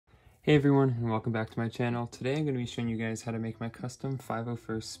Hey everyone, and welcome back to my channel. Today I'm going to be showing you guys how to make my custom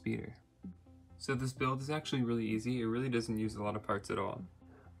 501st speeder. So this build is actually really easy. It really doesn't use a lot of parts at all.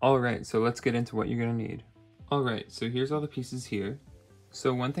 Alright, so let's get into what you're going to need. Alright, so here's all the pieces here.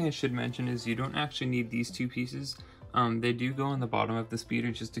 So one thing I should mention is you don't actually need these two pieces. They do go on the bottom of the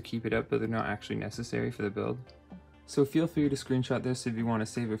speeder just to keep it up, but they're not actually necessary for the build. So feel free to screenshot this if you want to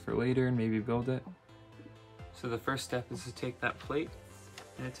save it for later and maybe build it. So the first step is to take that plate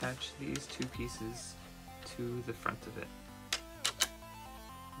and attach these two pieces to the front of it.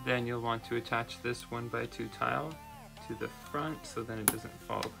 Then you'll want to attach this 1x2 tile to the front so then it doesn't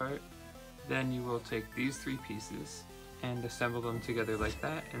fall apart. Then you will take these three pieces and assemble them together like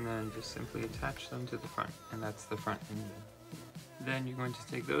that, and then just simply attach them to the front, and that's the front engine. Then you're going to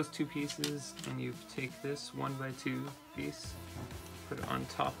take those two pieces and you take this 1x2 piece, put it on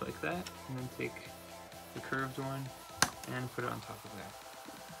top like that, and then take the curved one and put it on top of there.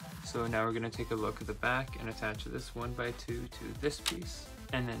 So now we're going to take a look at the back and attach this 1x2 to this piece,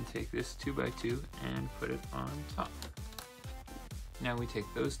 and then take this 2x2 and put it on top. Now we take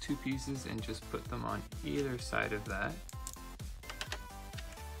those two pieces and just put them on either side of that.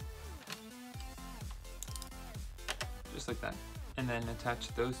 Just like that. And then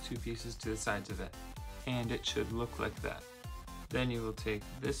attach those two pieces to the sides of it. And it should look like that. Then you will take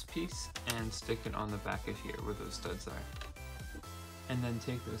this piece and stick it on the back of here where those studs are. And then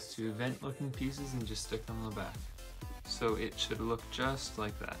take those two vent looking pieces and just stick them on the back. So it should look just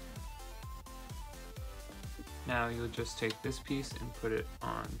like that. Now you'll just take this piece and put it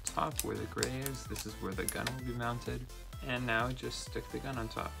on top where the gray is. This is where the gun will be mounted. And now just stick the gun on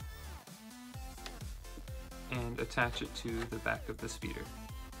top. And attach it to the back of the speeder.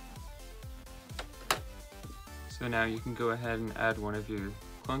 So now you can go ahead and add one of your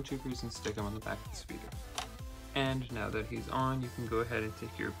clone troopers and stick them on the back of the speeder. And now that he's on, you can go ahead and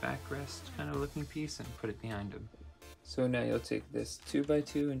take your backrest kind of looking piece and put it behind him. So now you'll take this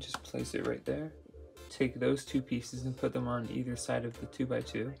 2x2 and just place it right there. Take those two pieces and put them on either side of the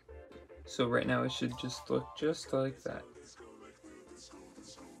 2x2. So right now it should just look just like that.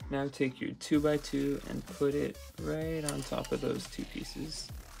 Now take your 2x2 and put it right on top of those two pieces.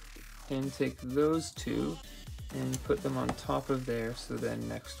 And take those two and put them on top of there, so then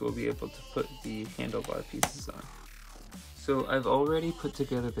next we'll be able to put the handlebar pieces on. So I've already put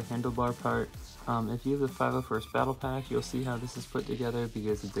together the handlebar part. If you have the 501st Battle Pack, you'll see how this is put together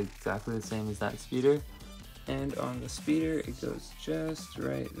because it's exactly the same as that speeder. And on the speeder, it goes just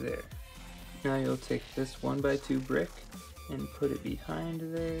right there. Now you'll take this 1x2 brick and put it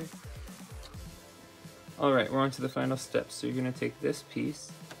behind there. Alright, we're on to the final step. So you're going to take this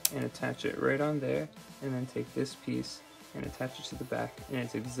piece and attach it right on there, and then take this piece and attach it to the back, and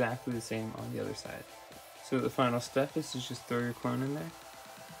it's exactly the same on the other side. So the final step is to just throw your clone in there.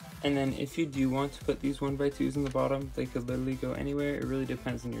 And then if you do want to put these 1x2s in the bottom, they could literally go anywhere. It really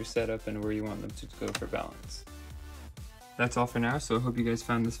depends on your setup and where you want them to go for balance. That's all for now, so I hope you guys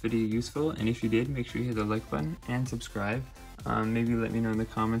found this video useful, and if you did, make sure you hit the like button and subscribe. Maybe let me know in the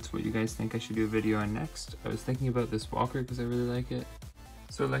comments what you guys think I should do a video on next. I was thinking about this walker because I really like it.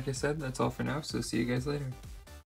 So like I said, that's all for now, so see you guys later.